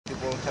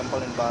beautiful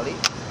temple in Bali.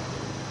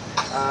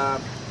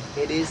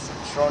 It is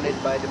surrounded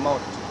by the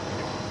moat.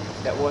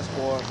 That was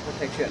for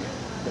protection,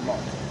 the moat.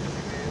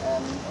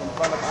 And in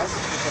front of us,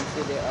 you can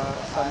see there are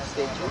some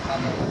statues.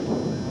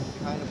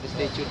 Behind of the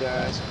statue,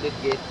 the split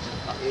gate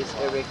is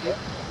erected.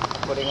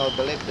 According to our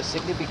belief, the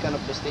significance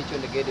of the statue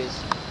and the gate is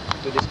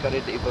to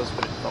discourage the evil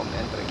spirit from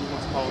entering.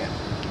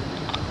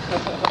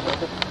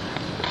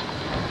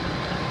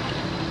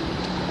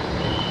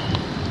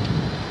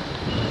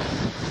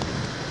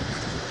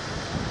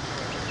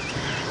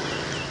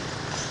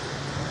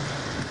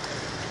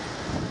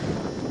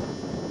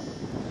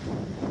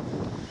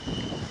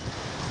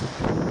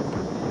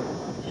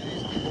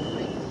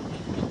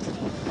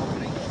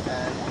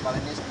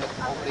 Balinese make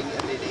offering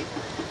every day.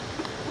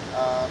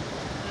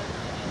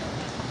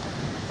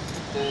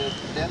 The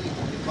daily,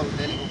 we call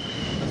daily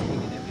offering, must be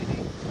made every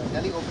day.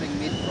 Daily offering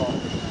made from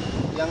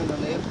young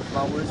leaf,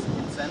 flowers,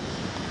 incense,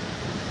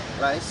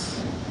 rice,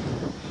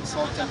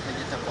 salt and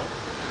vegetable.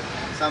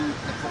 Some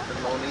they put the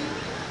lolly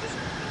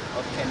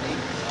or candy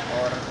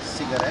or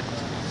cigarette.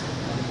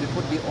 They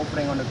put the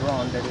offering on the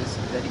ground that is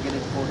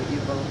dedicated for the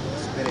evil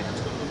spirit.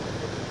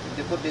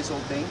 They put this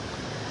offering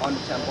on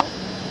the temple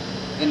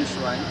in the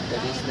shrine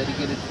that is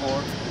dedicated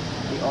for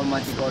the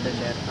Almighty God and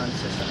their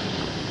ancestor.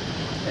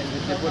 And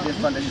they put in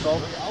front of the shop,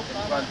 in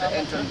front of the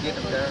entrance gate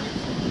of their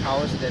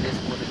house that is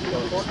for the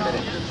evil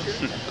spirit.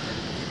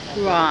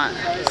 Right,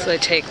 so they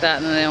take that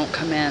and then they don't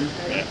come in.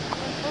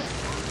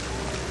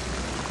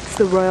 It's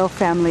the royal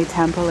family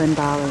temple in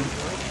Bali.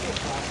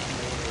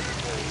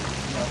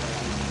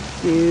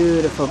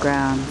 Beautiful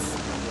grounds.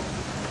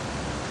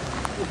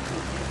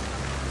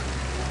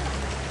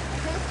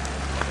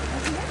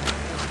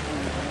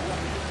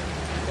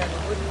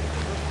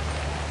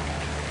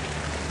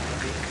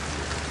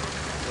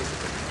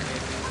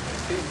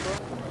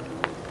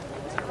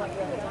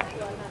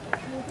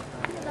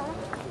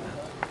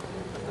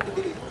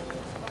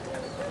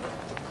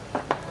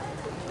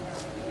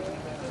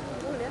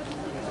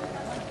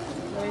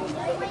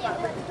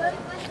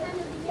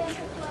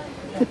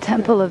 The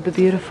Temple of the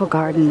Beautiful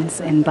Gardens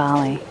in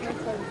Bali.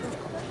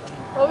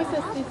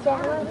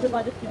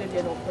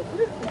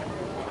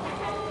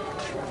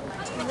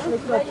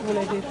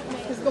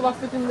 Qu'est-ce qu'on va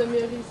fêter une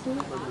demi-heure ici?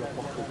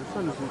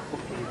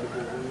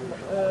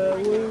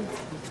 Oui.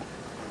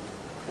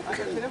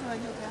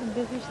 Le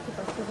berry, je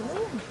pas sûr.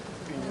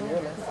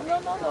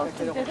 Non,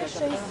 c'est le berry,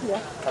 c'est ici.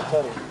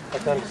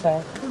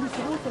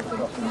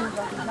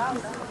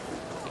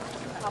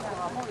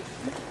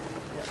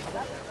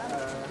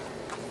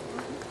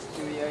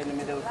 We are in the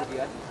middle of the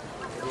yard.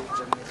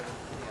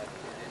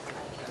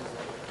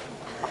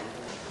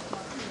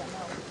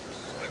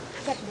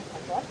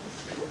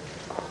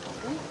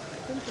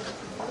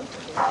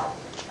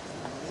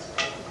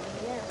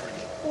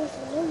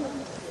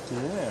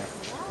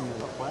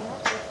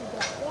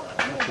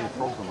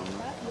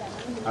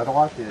 À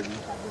droite, il a dit.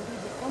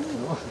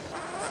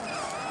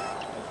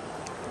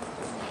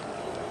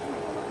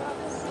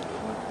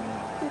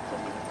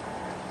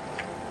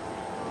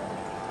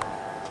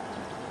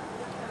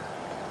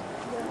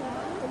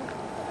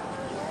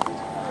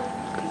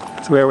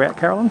 So where are we at,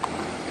 Carolyn?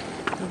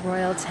 The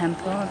royal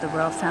temple, the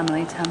royal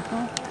family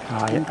temple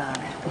in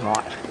Bali.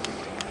 Right.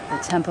 The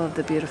Temple of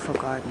the Beautiful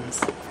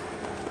Gardens.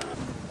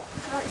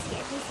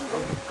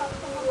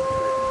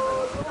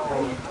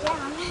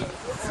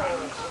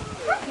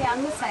 Yeah,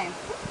 I'm the same.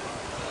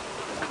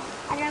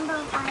 I don't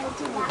know if I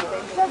do that.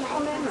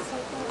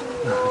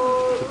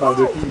 Tu parles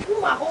de qui?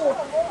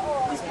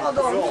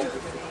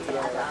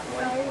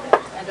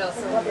 And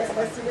also,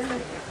 thanks.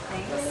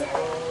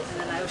 And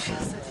then I was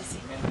also dizzy.